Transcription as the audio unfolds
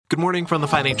Good morning from the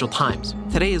Financial Times.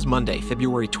 Today is Monday,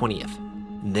 February 20th.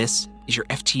 And this is your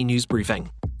FT News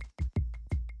Briefing.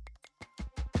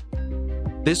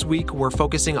 This week, we're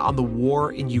focusing on the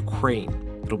war in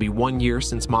Ukraine. It'll be 1 year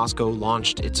since Moscow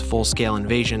launched its full-scale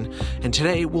invasion, and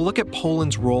today we'll look at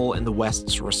Poland's role in the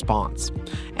West's response.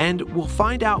 And we'll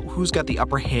find out who's got the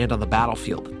upper hand on the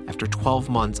battlefield after 12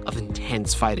 months of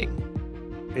intense fighting.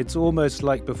 It's almost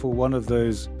like before one of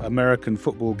those American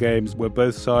football games where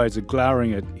both sides are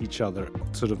glowering at each other,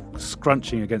 sort of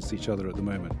scrunching against each other at the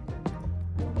moment.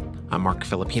 I'm Mark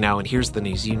Filipino, and here's the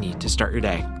news you need to start your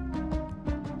day.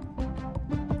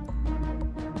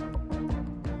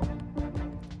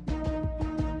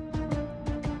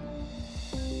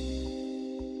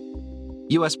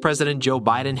 U.S. President Joe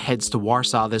Biden heads to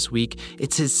Warsaw this week.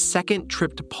 It's his second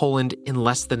trip to Poland in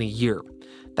less than a year.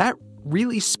 That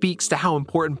really speaks to how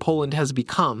important Poland has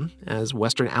become as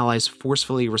Western allies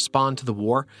forcefully respond to the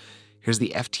war. Here's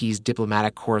the FT's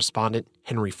diplomatic correspondent,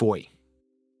 Henry Foy.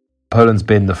 Poland's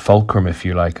been the fulcrum, if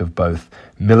you like, of both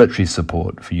military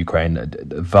support for Ukraine.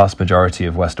 The vast majority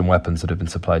of Western weapons that have been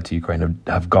supplied to Ukraine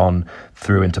have gone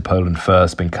through into Poland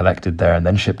first, been collected there, and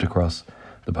then shipped across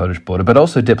the Polish border. But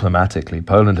also diplomatically,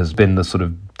 Poland has been the sort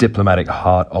of diplomatic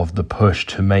heart of the push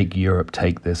to make Europe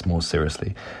take this more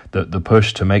seriously. The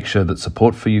push to make sure that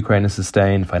support for Ukraine is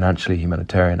sustained financially,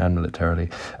 humanitarian, and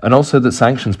militarily. And also that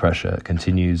sanctions pressure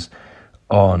continues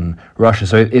on Russia.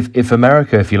 So if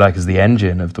America, if you like, is the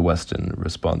engine of the Western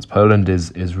response, Poland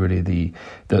is really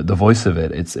the voice of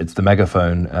it. It's the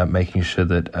megaphone, making sure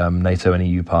that NATO and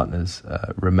EU partners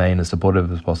remain as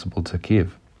supportive as possible to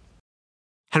Kyiv.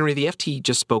 Henry, the FT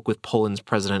just spoke with Poland's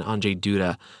President Andrzej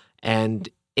Duda, and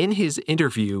in his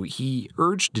interview, he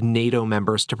urged NATO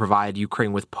members to provide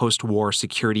Ukraine with post-war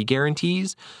security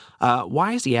guarantees.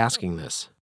 Why is he asking this?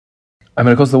 I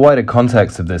mean, of course, the wider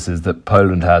context of this is that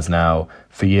Poland has now,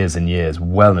 for years and years,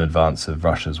 well in advance of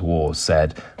Russia's war,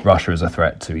 said Russia is a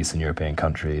threat to Eastern European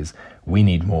countries. We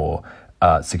need more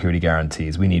security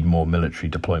guarantees. We need more military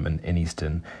deployment in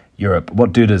Eastern Europe.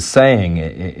 What Duda's saying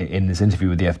in this interview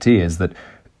with the FT is that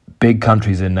big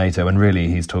countries in NATO, and really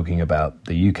he's talking about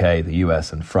the UK, the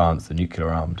US and France, the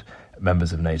nuclear-armed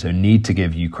members of NATO, need to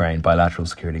give Ukraine bilateral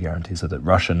security guarantees so that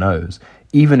Russia knows,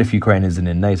 even if Ukraine isn't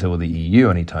in NATO or the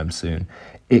EU anytime soon,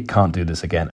 it can't do this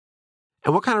again.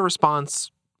 And what kind of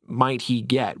response might he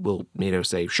get? Will NATO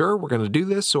say, sure, we're going to do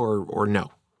this, or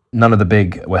no? None of the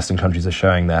big Western countries are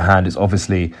showing their hand. It's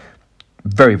obviously a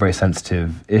very, very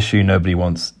sensitive issue. Nobody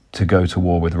wants to go to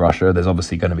war with Russia. There's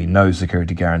obviously going to be no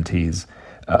security guarantees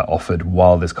offered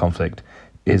while this conflict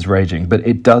is raging. But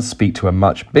it does speak to a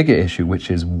much bigger issue,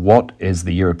 which is what is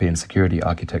the European security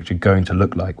architecture going to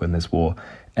look like when this war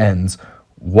ends?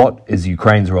 What is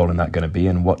Ukraine's role in that going to be,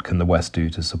 and what can the West do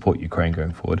to support Ukraine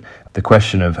going forward? The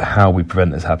question of how we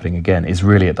prevent this happening again is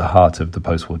really at the heart of the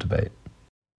post-war debate.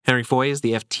 Henry Foy is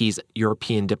the FT's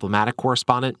European diplomatic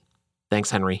correspondent.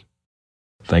 Thanks, Henry.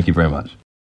 Thank you very much.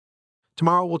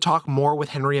 Tomorrow, we'll talk more with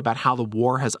Henry about how the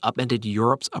war has upended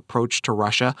Europe's approach to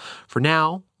Russia. For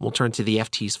now, we'll turn to the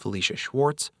FT's Felicia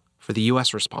Schwartz for the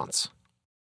U.S. response.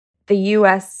 The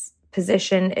U.S.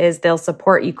 position is they'll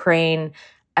support Ukraine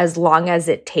as long as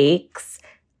it takes.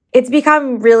 It's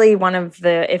become really one of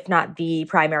the, if not the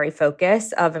primary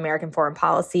focus of American foreign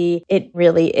policy. It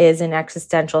really is an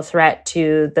existential threat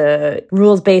to the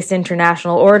rules-based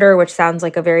international order, which sounds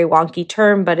like a very wonky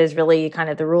term, but is really kind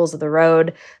of the rules of the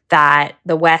road that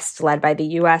the West, led by the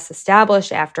U.S.,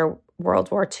 established after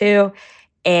World War II.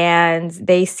 And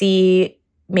they see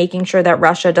making sure that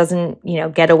Russia doesn't,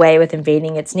 get away with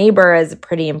invading its neighbor as a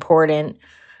pretty important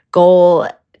goal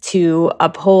to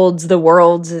uphold the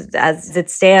world as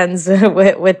it stands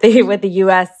with the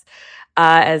U.S.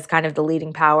 As kind of the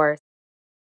leading power.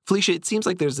 Felicia, it seems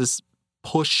like there's this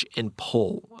push and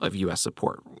pull of U.S.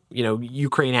 support.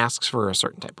 Ukraine asks for a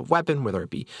certain type of weapon, whether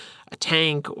it be a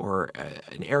tank or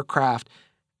an aircraft,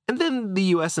 and then the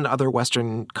U.S. and other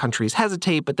Western countries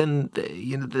hesitate, but then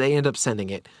they end up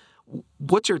sending it.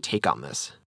 What's your take on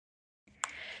this?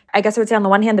 I guess I would say on the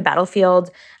one hand, the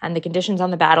battlefield and the conditions on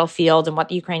the battlefield and what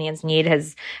the Ukrainians need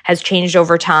has changed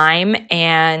over time.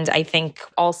 And I think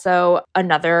also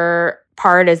another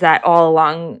part is that all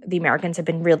along the Americans have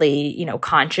been really,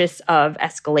 conscious of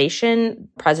escalation.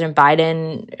 President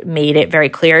Biden made it very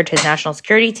clear to his national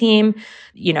security team,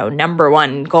 number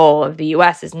one goal of the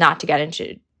U.S. is not to get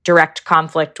into direct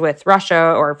conflict with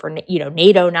Russia, or for,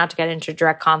 NATO not to get into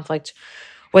direct conflict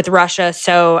with Russia.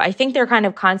 So I think they're kind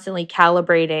of constantly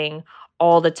calibrating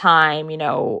all the time.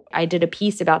 I did a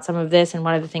piece about some of this, and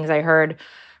one of the things I heard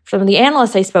from the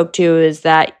analysts I spoke to is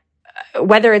that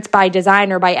whether it's by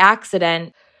design or by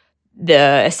accident,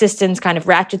 the assistance kind of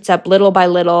ratchets up little by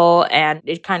little, and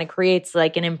it kind of creates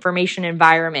like an information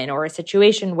environment or a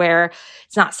situation where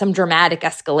it's not some dramatic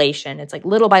escalation. It's like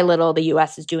little by little, the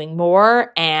US is doing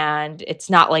more, and it's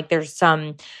not like there's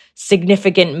some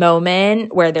significant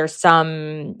moment where there's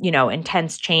some,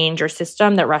 intense change or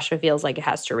system that Russia feels like it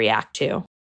has to react to.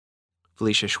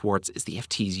 Felicia Schwartz is the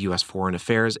FT's U.S. Foreign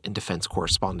Affairs and Defense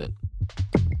correspondent.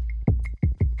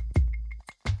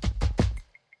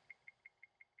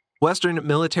 Western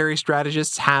military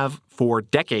strategists have, for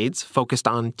decades, focused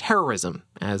on terrorism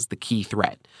as the key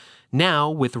threat. Now,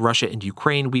 with Russia and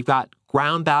Ukraine, we've got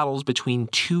ground battles between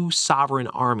two sovereign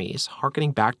armies,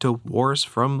 harkening back to wars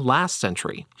from last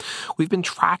century. We've been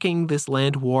tracking this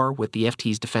land war with the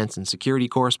FT's defense and security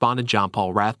correspondent, John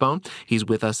Paul Rathbone. He's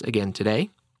with us again today.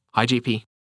 Hi, JP.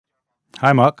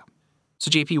 Hi, Mark.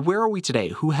 So, JP, where are we today?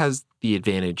 Who has the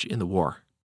advantage in the war?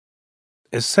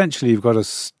 Essentially, you've got a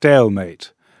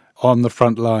stalemate on the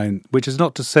front line, which is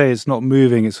not to say it's not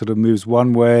moving. It sort of moves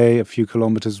one way, a few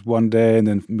kilometers one day, and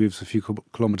then moves a few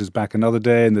kilometers back another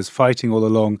day, and there's fighting all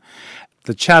along.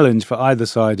 The challenge for either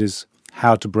side is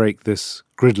how to break this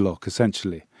gridlock,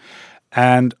 essentially.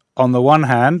 And on the one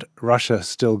hand, Russia has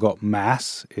still got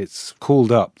mass. It's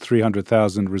called up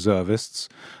 300,000 reservists,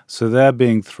 so they're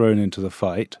being thrown into the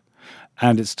fight,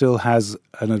 and it still has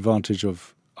an advantage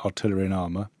of artillery and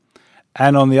armor.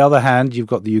 And on the other hand, you've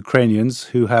got the Ukrainians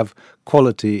who have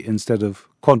quality instead of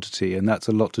quantity, and that's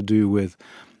a lot to do with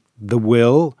the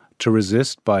will to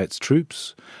resist by its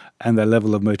troops and their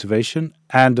level of motivation,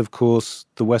 and of course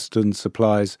the Western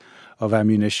supplies of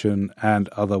ammunition and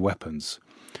other weapons.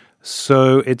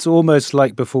 So it's almost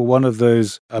like before one of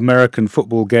those American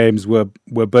football games where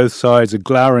both sides are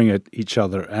glowering at each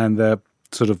other and they're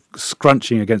sort of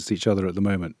scrunching against each other at the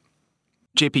moment.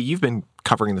 JP, you've been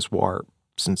covering this war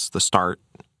since the start.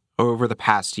 Over the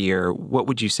past year, what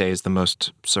would you say is the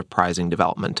most surprising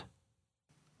development?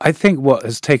 I think what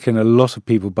has taken a lot of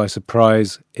people by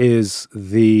surprise is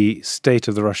the state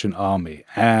of the Russian army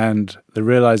and the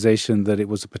realization that it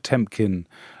was a Potemkin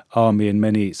army in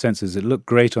many senses. It looked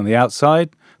great on the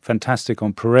outside, fantastic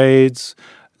on parades,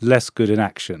 less good in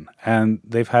action. And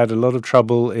they've had a lot of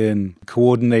trouble in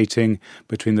coordinating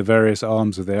between the various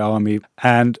arms of the army,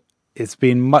 and it's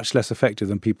been much less effective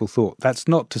than people thought. That's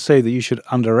not to say that you should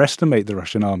underestimate the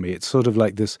Russian army. It's sort of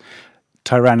like this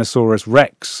Tyrannosaurus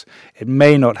Rex. It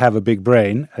may not have a big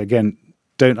brain. Again,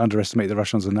 don't underestimate the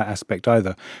Russians in that aspect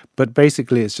either. But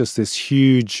basically, it's just this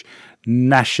huge,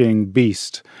 gnashing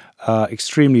beast,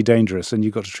 extremely dangerous, and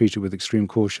you've got to treat it with extreme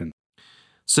caution.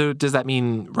 So does that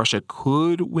mean Russia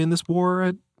could win this war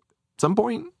at some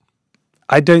point?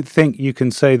 I don't think you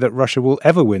can say that Russia will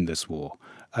ever win this war.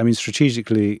 I mean,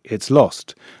 strategically, it's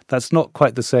lost. That's not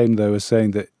quite the same, though, as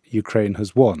saying that Ukraine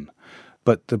has won.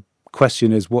 But the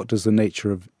question is, what does the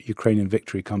nature of Ukrainian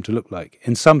victory come to look like?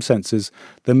 In some senses,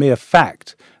 the mere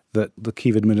fact that the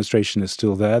Kyiv administration is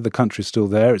still there, the country is still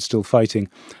there, it's still fighting,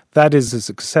 that is a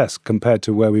success compared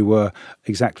to where we were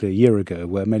exactly a year ago,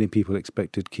 where many people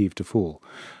expected Kyiv to fall.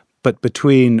 But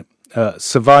between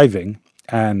surviving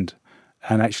and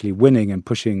actually winning and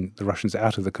pushing the Russians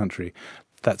out of the country,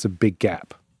 that's a big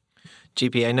gap.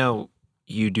 JP, I know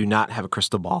you do not have a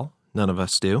crystal ball. None of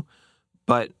us do.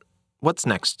 But what's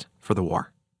next for the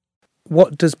war?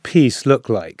 What does peace look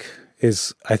like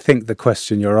is, I think, the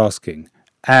question you're asking.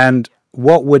 And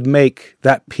what would make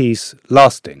that peace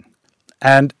lasting?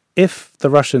 And if the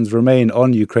Russians remain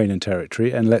on Ukrainian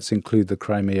territory, and let's include the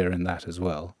Crimea in that as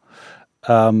well,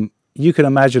 you can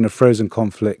imagine a frozen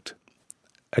conflict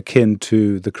akin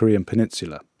to the Korean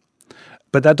Peninsula.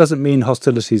 But that doesn't mean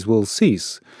hostilities will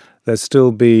cease. There'll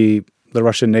still be the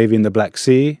Russian Navy in the Black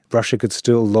Sea. Russia could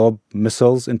still lob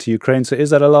missiles into Ukraine. So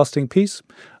is that a lasting peace?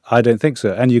 I don't think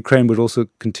so. And Ukraine would also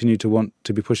continue to want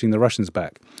to be pushing the Russians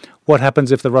back. What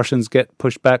happens if the Russians get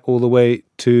pushed back all the way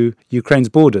to Ukraine's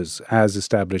borders, as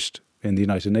established in the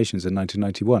United Nations in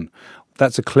 1991?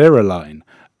 That's a clearer line.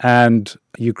 And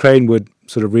Ukraine would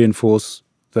sort of reinforce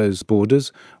those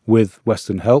borders with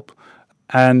Western help.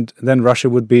 And then Russia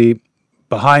would be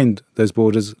behind those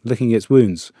borders, licking its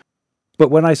wounds. But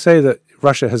when I say that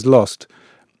Russia has lost,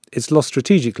 it's lost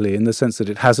strategically in the sense that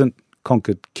it hasn't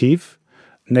conquered Kyiv.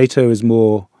 NATO is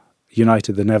more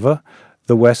united than ever.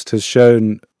 The West has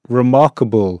shown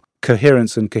remarkable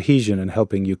coherence and cohesion in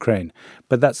helping Ukraine.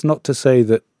 But that's not to say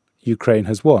that Ukraine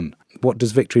has won. What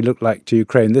does victory look like to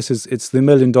Ukraine? It's the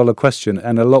million-dollar question,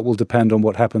 and a lot will depend on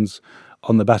what happens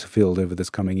on the battlefield over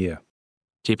this coming year.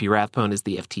 JP Rathbone is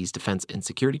the FT's defense and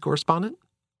security correspondent.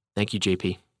 Thank you,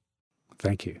 JP.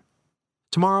 Thank you.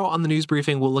 Tomorrow on the news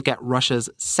briefing, we'll look at Russia's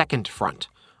second front.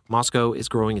 Moscow is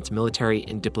growing its military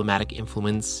and diplomatic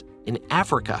influence in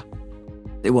Africa.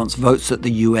 It wants votes at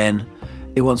the UN.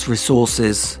 It wants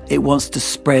resources. It wants to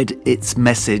spread its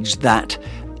message that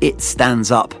it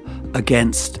stands up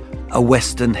against a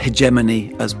Western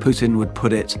hegemony, as Putin would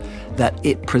put it, that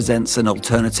it presents an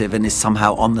alternative and is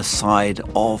somehow on the side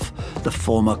of the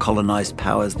former colonized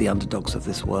powers, the underdogs of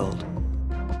this world.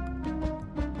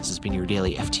 This has been your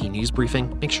daily FT News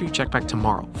Briefing. Make sure you check back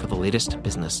tomorrow for the latest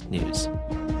business news.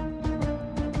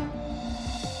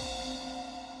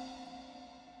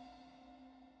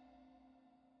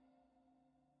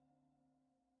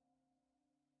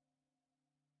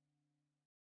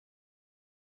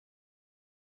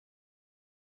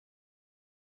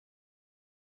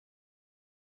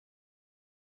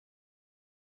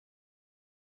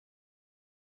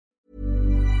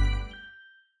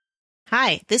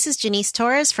 Hi, this is Janice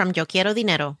Torres from Yo Quiero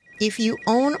Dinero. If you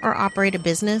own or operate a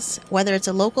business, whether it's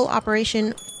a local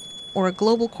operation or a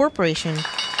global corporation,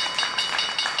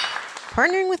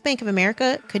 partnering with Bank of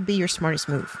America could be your smartest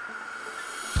move.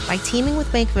 By teaming with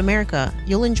Bank of America,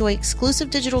 you'll enjoy exclusive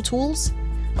digital tools,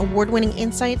 award-winning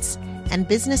insights, and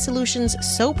business solutions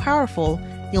so powerful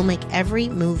you'll make every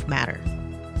move matter.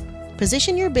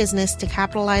 Position your business to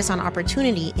capitalize on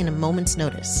opportunity in a moment's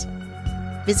notice.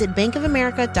 Visit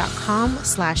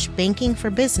bankofamerica.com/banking for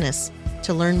business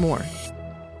to learn more.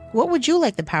 What would you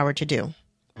like the power to do?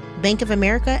 Bank of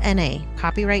America N.A.,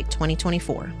 copyright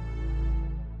 2024.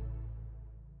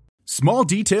 Small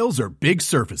details are big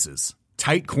surfaces.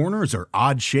 Tight corners are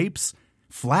odd shapes.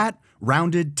 Flat,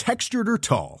 rounded, textured, or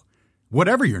tall.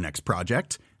 Whatever your next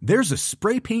project, there's a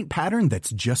spray paint pattern that's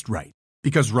just right.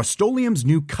 Because Rust-Oleum's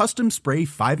new Custom Spray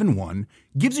 5-in-1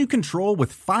 gives you control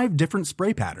with 5 different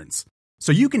spray patterns.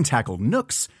 So you can tackle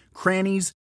nooks,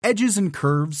 crannies, edges, and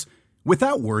curves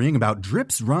without worrying about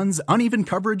drips, runs, uneven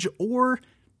coverage, or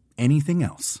anything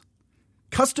else.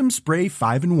 Custom Spray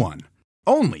 5-in-1.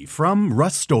 Only from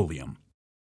Rust-Oleum.